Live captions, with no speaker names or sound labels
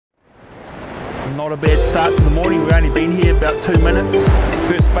Not a bad start to the morning. We've only been here about 2 minutes.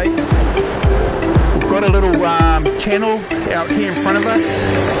 First bait. We've got a little channel out here in front of us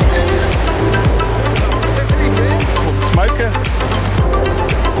called the Smoker.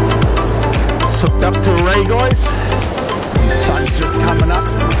 It's hooked up to a ray, guys. The sun's just coming up.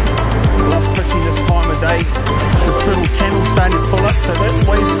 Love fishing this time of day. This little channel's starting to fill up, so that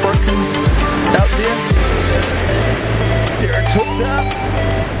wave's broken out there. Derek's hooked up.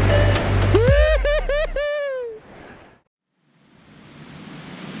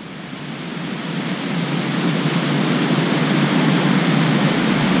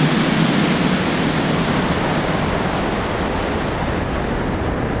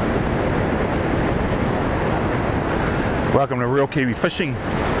 Welcome to Real Kiwi Fishing.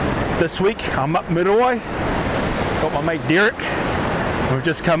 This week I'm up Muriwai. Got my mate Derek. We've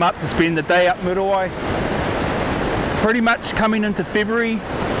just come up to spend the day up Muriwai. Pretty much coming into February.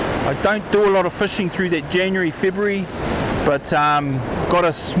 I don't do a lot of fishing through that January, February, but got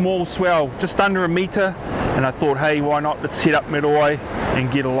a small swell, just under 1 metre, and I thought, hey, why not? Let's head up Muriwai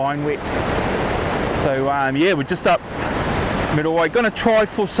and get a line wet. So yeah, we're just up Muriwai. Gonna try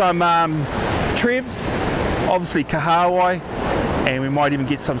for some trevs. Obviously Kahawai, and we might even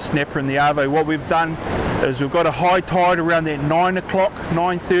get some snapper in the arvo. What we've done is we've got a high tide around that 9 o'clock,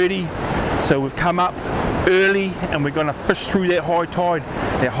 9:30, so we've come up early and we're going to fish through that high tide.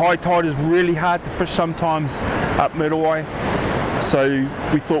 That high tide is really hard to fish sometimes up Muriwai, so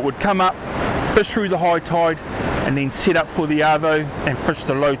we thought we'd come up, fish through the high tide, and then set up for the arvo and fish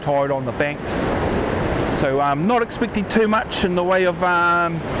the low tide on the banks. So I'm not expecting too much in the way of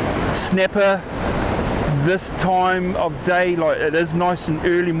snapper this time of day. Like, it is nice and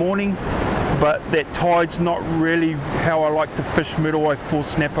early morning, but that tide's not really how I like to fish Muriwai for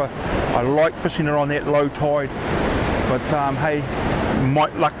snapper. I like fishing it on that low tide, but hey,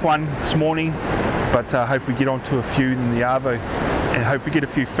 might luck one this morning, but hope we get onto a few in the arvo and hope we get a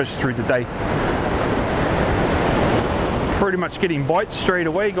few fish through the day. Pretty much getting bites straight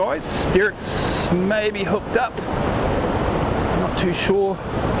away, guys. Derek's maybe hooked up, not too sure.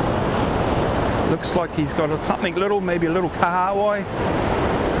 Looks like he's got something little, maybe a little Kahawai.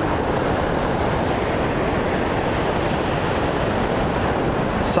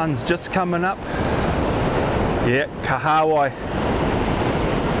 Sun's just coming up. Yeah, Kahawai.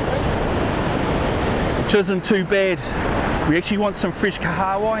 Which isn't too bad. We actually want some fresh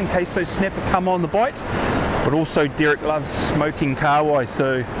Kahawai in case those snapper come on the bite. But also Derek loves smoking Kahawai,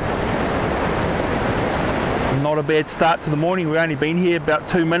 so not a bad start to the morning. We've only been here about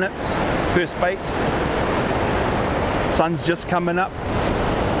 2 minutes. First bait. Sun's just coming up.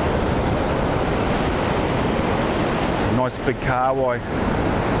 Nice big Kahawai.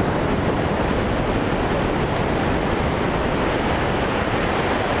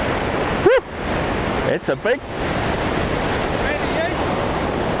 Woo! It's a big.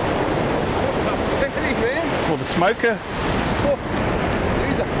 For the smoker. Oh,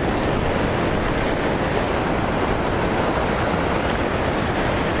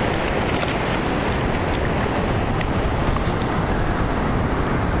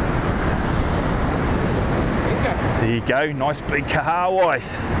 there you go, nice big Kahawai.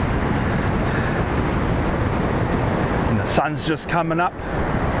 And the sun's just coming up.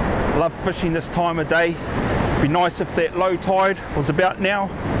 Love fishing this time of day. Be nice if that low tide was about now,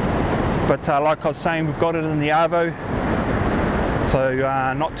 but like I was saying, we've got it in the arvo, so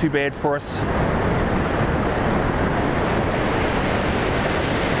not too bad for us.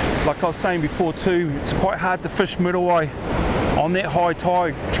 Like I was saying before too, it's quite hard to fish Muriwai on that high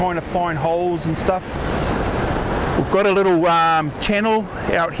tide, trying to find holes and stuff. We've got a little channel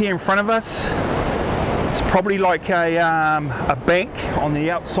out here in front of us. It's probably like a bank on the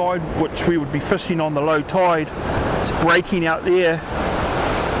outside, which we would be fishing on the low tide. It's breaking out there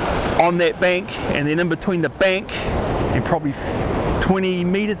on that bank, and then in between the bank and probably 20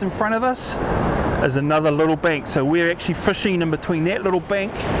 meters in front of us is another little bank. So we're actually fishing in between that little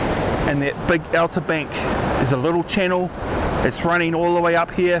bank and that big outer bank. There's a little channel. It's running all the way up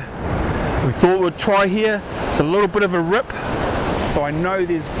here. We thought we'd try here. It's a little bit of a rip, so I know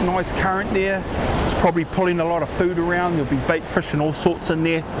there's nice current there. It's probably pulling a lot of food around. There'll be bait fish and all sorts in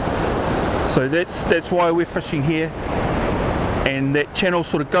there. So that's why we're fishing here. And that channel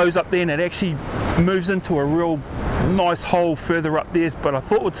sort of goes up there and it actually moves into a real nice hole further up there. But I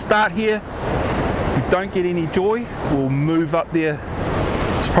thought we'd start here. If we don't get any joy, we'll move up there.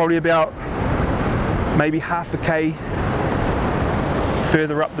 It's probably about maybe half a K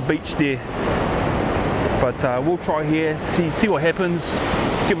further up the beach there, but we'll try here, see what happens,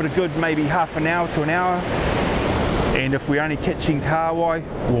 give it a good maybe half an hour to an hour, and if we're only catching Kahawai,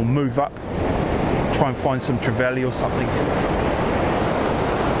 we'll move up. try and find some trevally or something.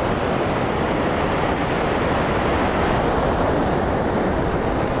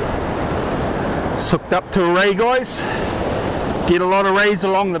 It's hooked up to a ray, guys. Get a lot of rays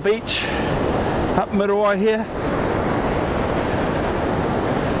along the beach up Muriwai here.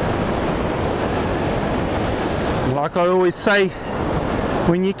 Like I always say,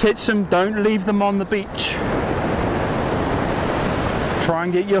 when you catch them, don't leave them on the beach. Try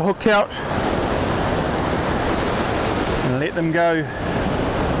and get your hook out and let them go.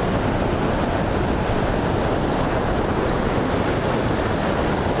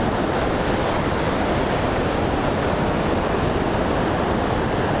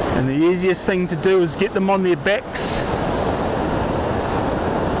 And the easiest thing to do is get them on their backs.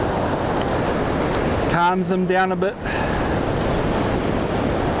 Calms them down a bit.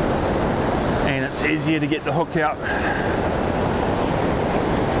 And it's easier to get the hook out.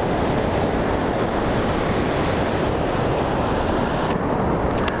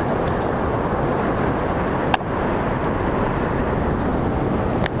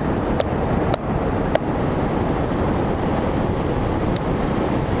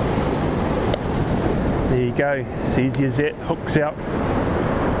 There you go, it's easy as that, hook's out.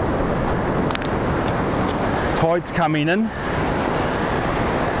 Tide's coming in,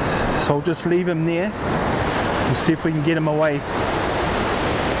 so I'll just leave him there. We'll see if we can get him away.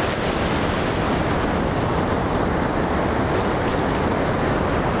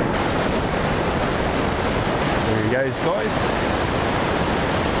 There he goes, guys.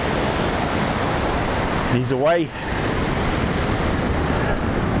 He's away.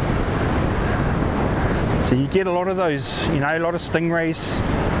 So you get a lot of those, you know, a lot of stingrays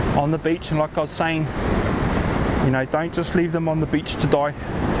on the beach, and like I was saying, you know, don't just leave them on the beach to die.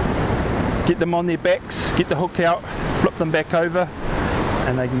 Get them on their backs, get the hook out, flip them back over,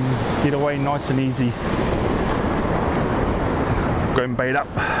 and they can get away nice and easy. Go and bait up.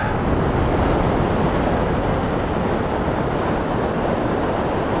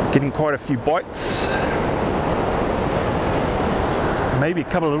 Getting quite a few bites. Maybe a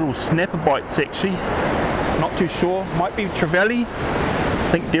couple of little snapper bites actually. Not too sure. Might be trevally. I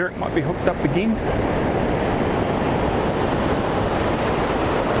think Derek might be hooked up again.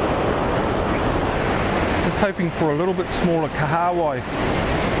 Just hoping for a little bit smaller Kahawai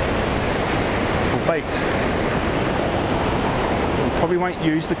for bait. We probably won't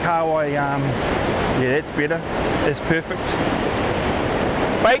use the Kahawai. Yeah, that's better. That's perfect.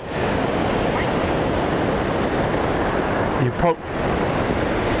 Bait. You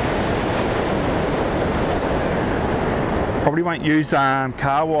probably won't use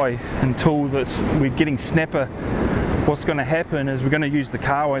Kahawai until we're getting snapper. What's going to happen is we're going to use the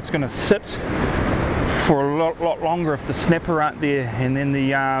Kahawai. It's going to sit for a lot longer if the snapper aren't there, and then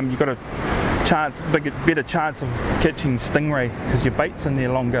you've got a better chance of catching stingray because your bait's in there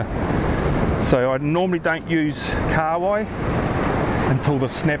longer. So I normally don't use Kahawai until the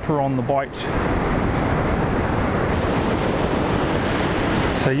snapper on the bite.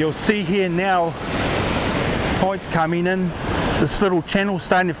 So you'll see here now, tide's coming in, this little channel's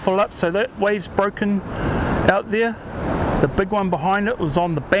starting to fill up, so that wave's broken out there. The big one behind it was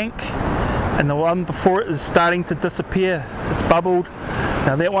on the bank, and the one before it is starting to disappear. It's bubbled.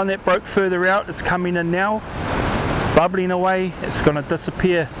 Now that one that broke further out is coming in now. It's bubbling away, it's going to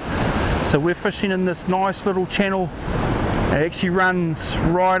disappear. So we're fishing in this nice little channel. It actually runs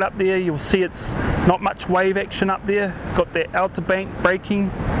right up there. You'll see it's not much wave action up there. Got that outer bank breaking.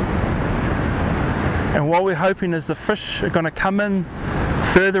 And what we're hoping is the fish are going to come in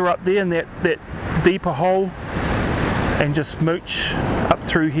further up there in that deeper hole and just mooch up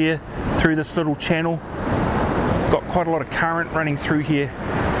through here, through this little channel. Got quite a lot of current running through here.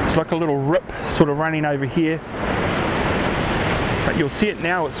 It's like a little rip sort of running over here. But you'll see it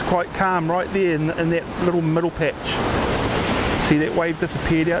now, it's quite calm right there in that little middle patch. See that wave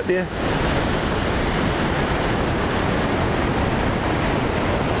disappeared out there?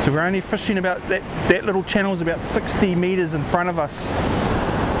 So we're only fishing about that little channel is about 60 meters in front of us.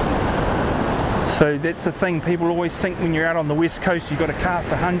 So that's the thing, people always think when you're out on the west coast you've got to cast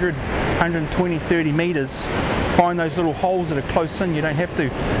 100, 120, 30 meters. Find those little holes that are close in, you don't have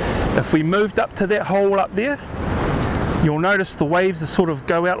to. If we moved up to that hole up there, you'll notice the waves are sort of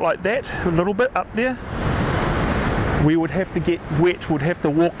go out like that, a little bit up there. We would have to get wet, would have to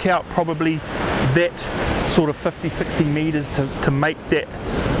walk out probably that sort of 50, 60 meters to make that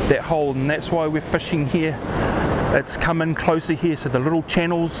hole, and that's why we're fishing here. It's come in closer here, so the little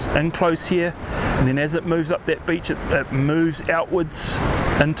channel's in close here, and then as it moves up that beach, it moves outwards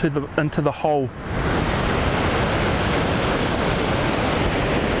into the hole.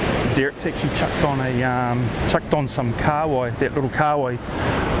 Derek's actually chucked on some Kahawai, that little Kahawai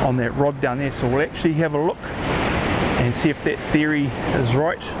on that rod down there, so we'll actually have a look and see if that theory is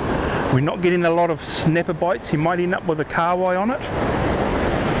right. We're not getting a lot of snapper bites. He might end up with a Kahawai on it,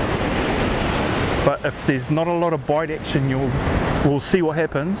 but if there's not a lot of bite action, we'll see what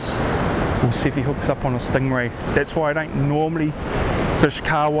happens. We'll see if he hooks up on a stingray. That's why I don't normally fish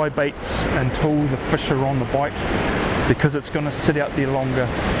Kahawai baits until the fish are on the bite, because it's going to sit out there longer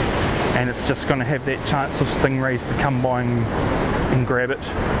and it's just going to have that chance of stingrays to come by and grab it.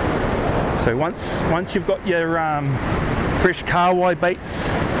 So once you've got your fresh Kahawai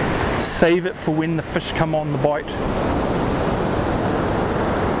baits, save it for when the fish come on the bite.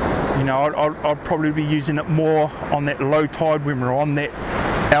 You know, I'd probably be using it more on that low tide when we're on that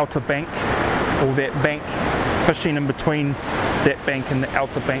outer bank, or that bank, fishing in between that bank and the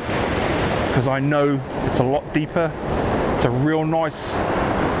outer bank, because I know it's a lot deeper. It's a real nice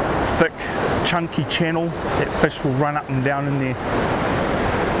thick chunky channel that fish will run up and down in there.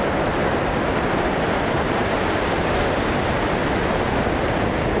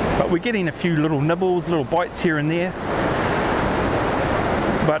 But we're getting a few little nibbles, little bites here and there,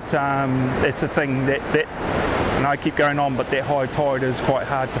 but that's the thing that and I keep going on, but that high tide is quite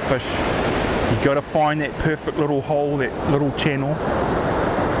hard to fish. You've got to find that perfect little hole, that little channel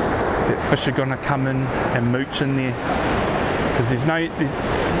that fish are going to come in and mooch in there, because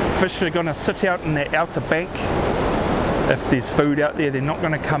fish are going to sit out in that outer bank. If there's food out there, they're not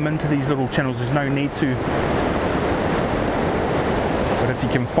going to come into these little channels. There's no need to. But if you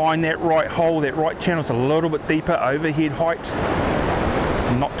can find that right hole, that right channel, it's a little bit deeper, overhead height,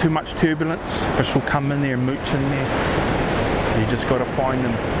 not too much turbulence, fish will come in there and mooch in there. You just got to find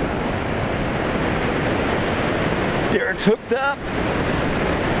them. Derek's hooked up.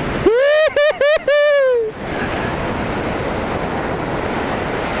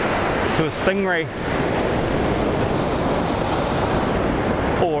 To a stingray,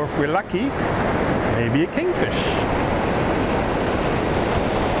 or if we're lucky, maybe a kingfish.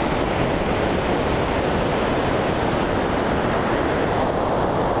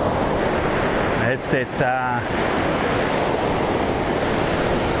 That's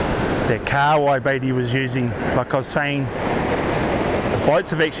that Kahawai bait he was using. Like I was saying, the bites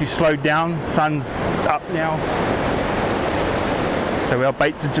have actually slowed down. Sun's up now, so our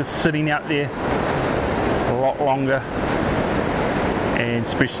baits are just sitting out there a lot longer, and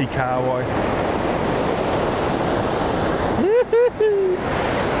especially Kahawai.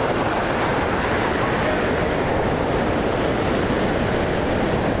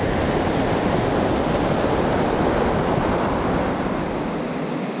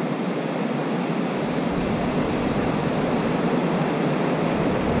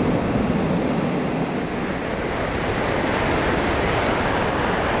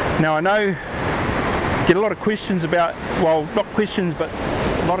 Now I know I get a lot of questions about, well, not questions, but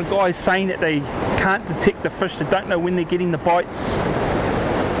a lot of guys saying that they can't detect the fish, they don't know when they're getting the bites.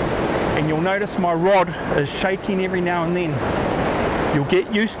 And you'll notice my rod is shaking every now and then. You'll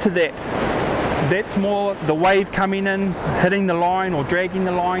get used to that. That's more the wave coming in, hitting the line or dragging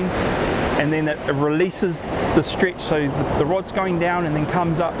the line, and then it releases the stretch, so the rod's going down and then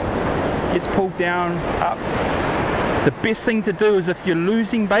comes up, gets pulled down, up. The best thing to do is, if you're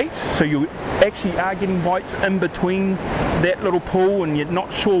losing bait, so you actually are getting bites in between that little pool and you're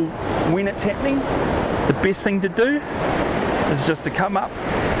not sure when it's happening, the best thing to do is just to come up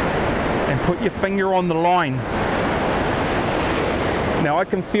and put your finger on the line. Now I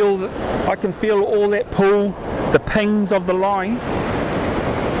can feel all that pull, the pings of the line.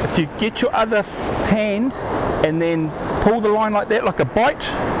 If you get your other hand and then pull the line like that, like a bite,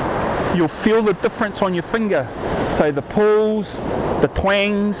 you'll feel the difference on your finger. So the pulls, the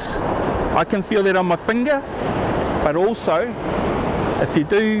twangs, I can feel that on my finger. But also, if you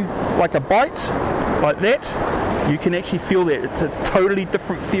do like a bite like that, you can actually feel that. It's a totally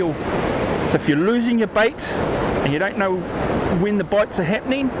different feel. So if you're losing your bait and you don't know when the bites are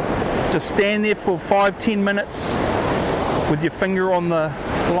happening, just stand there for 5-10 minutes with your finger on the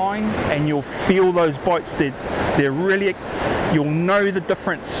line and you'll feel those bites. They're really, you'll know the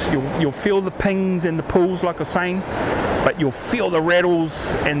difference. You'll feel the pings and the pulls, like I was saying, but you'll feel the rattles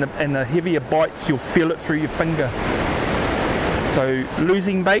and the heavier bites. You'll feel it through your finger. So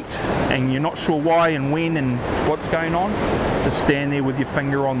losing bait and you're not sure why and when and what's going on, just stand there with your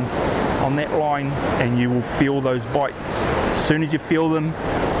finger on that line and you will feel those bites. As soon as you feel them,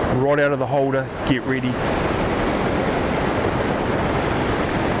 right out of the holder, get ready.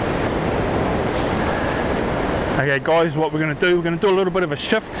 Okay guys, what we're going to do, we're going to do a little bit of a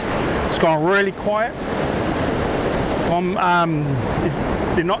shift. It's gone really quiet.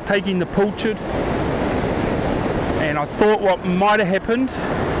 they're not taking the pilchard. And I thought what might have happened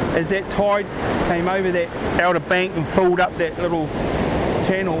is that tide came over that outer bank and filled up that little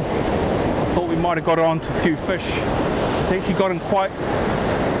channel. I thought we might have got onto a few fish. It's actually gotten quite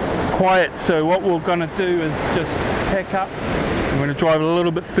quiet, so what we're going to do is just pack up. I'm going to drive a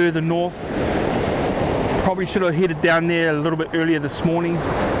little bit further north. Probably should have headed down there a little bit earlier this morning.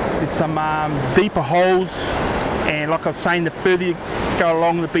 There's some deeper holes, and like I was saying, the further you go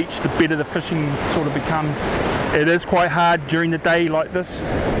along the beach, the better the fishing sort of becomes. It is quite hard during the day like this.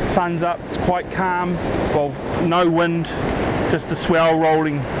 Sun's up, it's quite calm, well, no wind, just a swell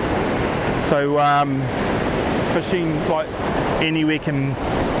rolling. So fishing like anywhere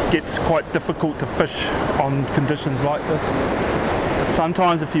gets quite difficult to fish on conditions like this. But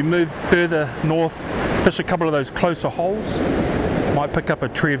sometimes if you move further north, fish a couple of those closer holes, might pick up a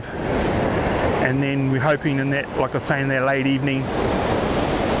trev. And then we're hoping in that, like I was saying, that late evening,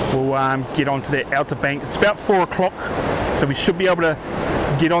 we'll get onto that outer bank. It's about 4 o'clock, so we should be able to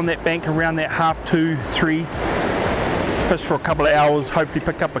get on that bank around that 2:30, 3, fish for a couple of hours, hopefully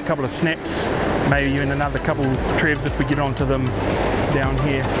pick up a couple of snaps, maybe even another couple of trevs if we get onto them down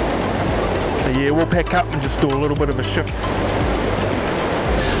here. So yeah, we'll pack up and just do a little bit of a shift.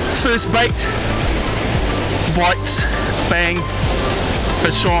 First bait, bites, bang,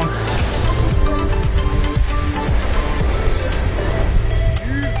 fish on.